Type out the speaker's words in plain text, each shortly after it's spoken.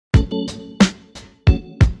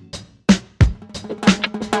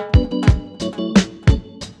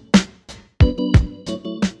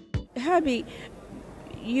Herbie,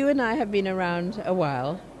 you and I have been around a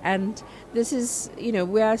while, and this is,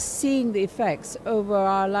 we are seeing the effects over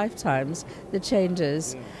our lifetimes, the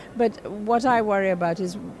changes. Yeah. But what I worry about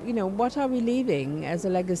is, what are we leaving as a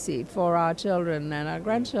legacy for our children and our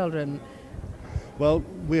grandchildren? Well,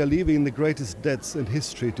 we are leaving the greatest debts in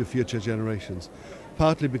history to future generations,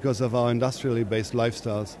 partly because of our industrially based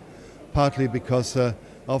lifestyles, partly because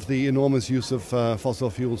of the enormous use of fossil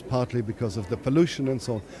fuels, partly because of the pollution and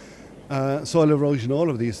so on, soil erosion, all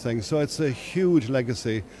of these things. So it's a huge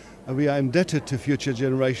legacy, and we are indebted to future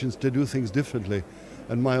generations to do things differently.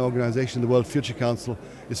 And my organization, the World Future Council,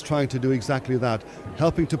 is trying to do exactly that,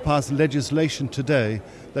 helping to pass legislation today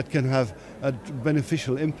that can have a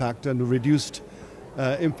beneficial impact and a reduced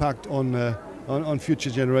impact on future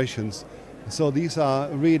generations. So these are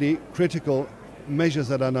really critical measures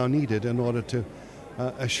that are now needed in order to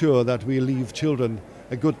assure that we leave children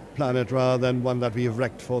a good planet rather than one that we have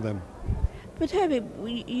wrecked for them. But Herbie,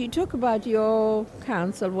 you talk about your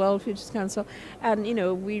council, World Futures Council, and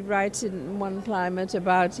we write in OneClimate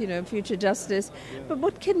about future justice. Yeah. But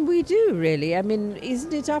what can we do really? I mean,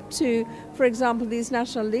 isn't it up to, for example, these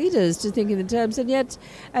national leaders to think in the terms? And yet,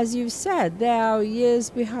 as you've said, they are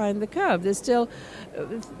years behind the curve. They're still,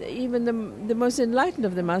 even the most enlightened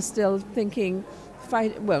of them are still thinking.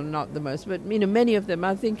 Well, not the most, but many of them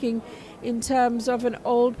are thinking in terms of an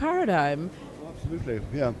old paradigm. Absolutely,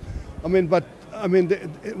 yeah.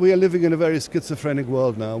 We are living in a very schizophrenic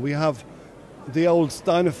world now. We have the old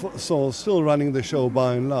dinosaurs still running the show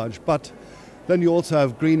by and large, but then you also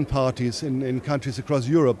have green parties in countries across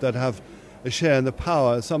Europe that have a share in the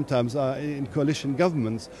power, sometimes in coalition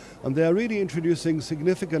governments, and they are really introducing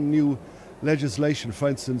significant new legislation, for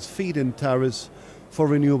instance, feed-in tariffs for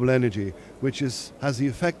renewable energy, which has the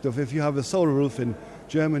effect of, if you have a solar roof in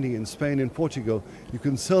Germany, in Spain, in Portugal, you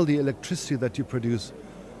can sell the electricity that you produce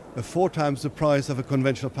 4 times the price of a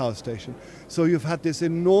conventional power station. So you've had this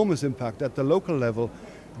enormous impact at the local level,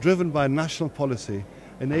 driven by national policy,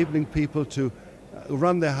 enabling people to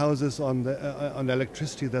run their houses on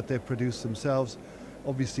electricity that they produce themselves,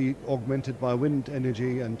 obviously augmented by wind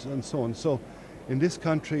energy and so on. So in this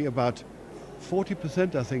country, about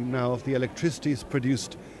 40%, I think now, of the electricity is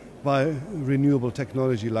produced by renewable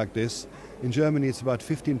technology like this. In Germany, it's about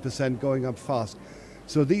 15%, going up fast.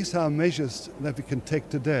 So these are measures that we can take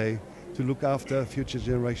today to look after future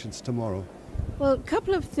generations tomorrow. Well, a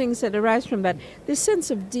couple of things that arise from that. This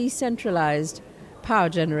sense of decentralized power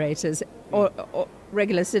generators or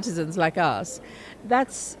regular citizens like us,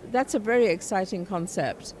 that's a very exciting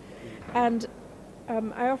concept. And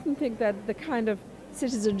I often think that the kind of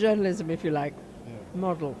citizen journalism, if you like,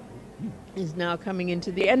 model is now coming into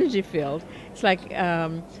the energy field. It's like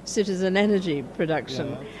citizen energy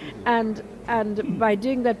production. Yeah, and by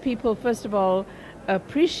doing that, people, first of all,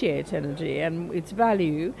 appreciate energy and its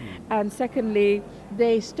value, and secondly,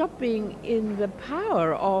 they stop being in the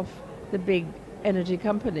power of the big energy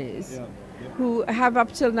companies who have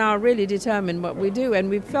up till now really determined what we do, and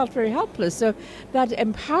we've felt very helpless. So that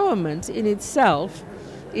empowerment in itself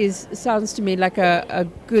sounds to me like a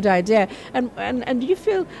good idea. And do you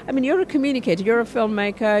feel, you're a communicator, you're a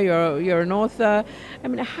filmmaker, you're an author.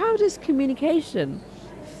 How does communication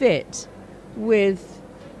fit with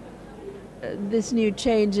this new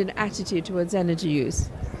change in attitude towards energy use?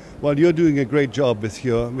 Well, you're doing a great job with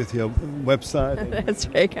your website. That's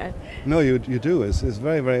very kind. No, you do. It's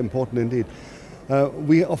very, very important indeed.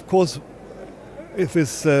 We, of course, if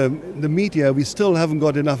it's the media, we still haven't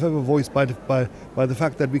got enough of a voice by the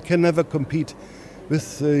fact that we can never compete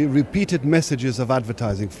with repeated messages of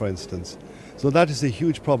advertising, for instance. So that is a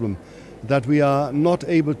huge problem, that we are not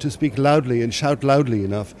able to speak loudly and shout loudly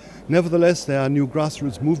enough. Nevertheless, there are new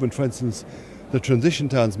grassroots movements, for instance, the transition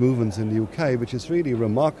towns movements in the UK, which is really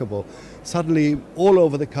remarkable. Suddenly, all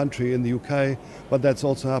over the country in the UK, but that's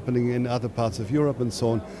also happening in other parts of Europe and so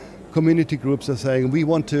on, community groups are saying, we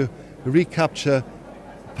want to recapture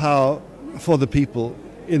power for the people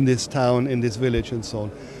in this town, in this village and so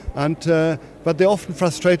on. And but they're often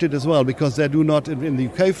frustrated as well because they do not, in the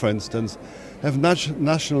UK for instance, have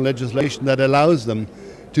national legislation that allows them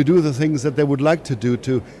to do the things that they would like to do,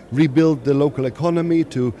 to rebuild the local economy,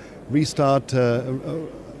 to restart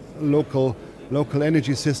local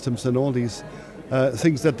energy systems and all these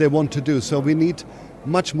things that they want to do. So we need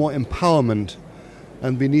much more empowerment,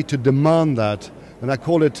 and we need to demand that. And I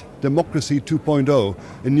call it democracy 2.0,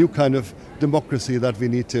 a new kind of democracy that we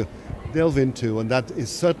need to delve into. And that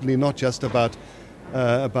is certainly not just about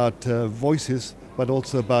voices, but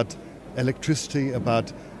also about electricity,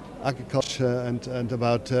 about agriculture, and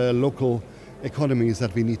about local economies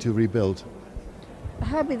that we need to rebuild.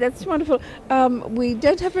 Herbie, that's wonderful. We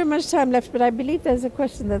don't have very much time left, but I believe there's a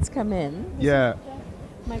question that's come in. Yeah.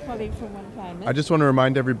 My colleague from OneClimate. I just want to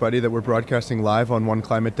remind everybody that we're broadcasting live on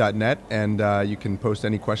OneClimate.net, and you can post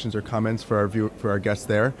any questions or comments for our guests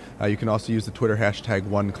there. You can also use the Twitter hashtag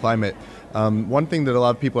OneClimate. One thing that a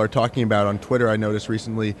lot of people are talking about on Twitter, I noticed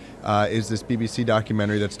recently, is this BBC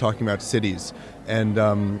documentary that's talking about cities,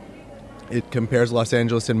 and it compares Los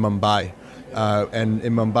Angeles and Mumbai. And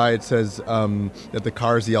in Mumbai, it says that the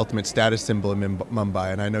car is the ultimate status symbol in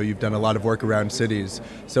Mumbai. And I know you've done a lot of work around cities.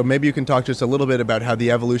 So maybe you can talk to us a little bit about how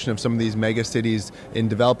the evolution of some of these mega cities in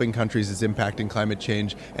developing countries is impacting climate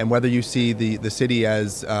change, and whether you see the city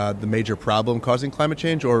as the major problem causing climate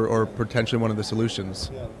change, or potentially one of the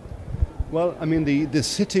solutions. Yeah. Well, I mean, the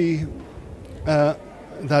city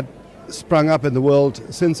that sprung up in the world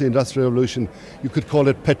since the Industrial Revolution, you could call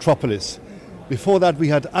it Petropolis. Before that, we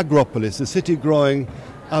had Agropolis, a city growing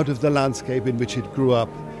out of the landscape in which it grew up.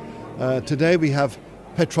 Today, we have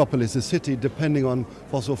Petropolis, a city depending on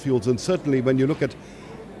fossil fuels. And certainly, when you look at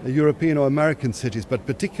European or American cities, but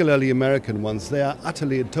particularly American ones, they are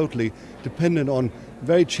utterly and totally dependent on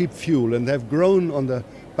very cheap fuel. And they've grown on the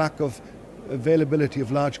back of availability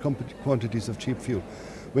of large quantities of cheap fuel.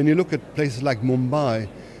 When you look at places like Mumbai,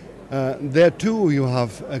 there too you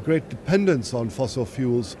have a great dependence on fossil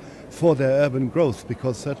fuels for their urban growth,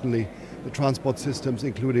 because certainly the transport systems,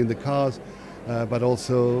 including the cars, but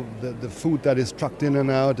also the food that is trucked in and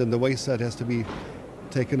out and the waste that has to be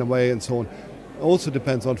taken away and so on, also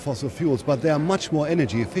depends on fossil fuels. But they are much more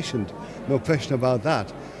energy efficient, no question about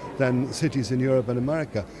that, than cities in Europe and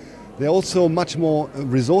America. They're also much more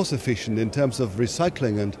resource efficient in terms of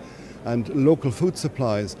recycling and local food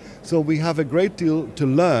supplies. So we have a great deal to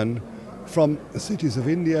learn from cities of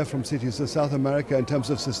India, from cities of South America in terms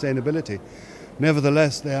of sustainability.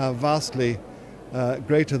 Nevertheless, they are vastly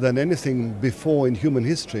greater than anything before in human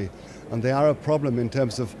history, and they are a problem in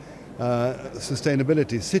terms of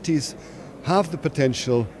sustainability. Cities have the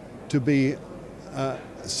potential to be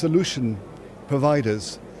solution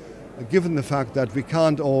providers, given the fact that we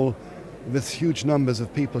can't all, with huge numbers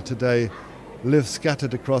of people today, live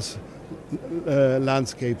scattered across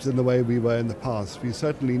landscapes in the way we were in the past. We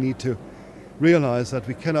certainly need to realize that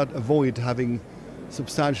we cannot avoid having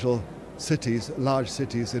substantial cities, large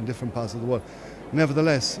cities in different parts of the world.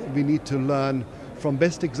 Nevertheless, we need to learn from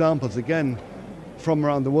best examples, again, from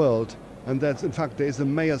around the world. And that's, in fact, there is a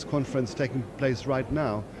mayor's conference taking place right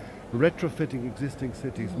now, retrofitting existing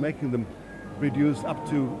cities, making them produce up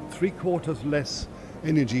to 3/4 less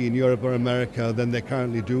energy in Europe or America than they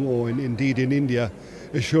currently do, or indeed in India,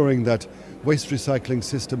 assuring that waste recycling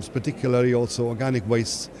systems, particularly also organic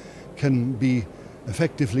wastes, can be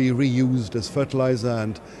effectively reused as fertilizer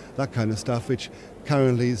and that kind of stuff, which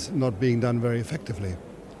currently is not being done very effectively.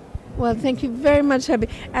 Well, thank you very much, Herbie.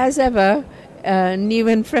 As ever, new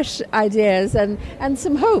and fresh ideas and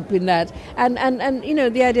some hope in that. And you know,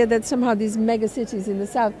 the idea that somehow these mega cities in the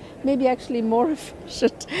south may be actually more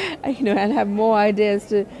efficient, you know, and have more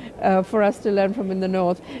ideas for us to learn from in the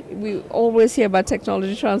north. We always hear about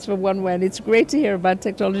technology transfer one way, and it's great to hear about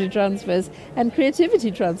technology transfers and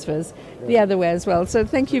creativity transfers the other way as well. So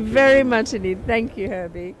thank you very much indeed. Thank you,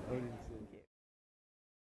 Herbie.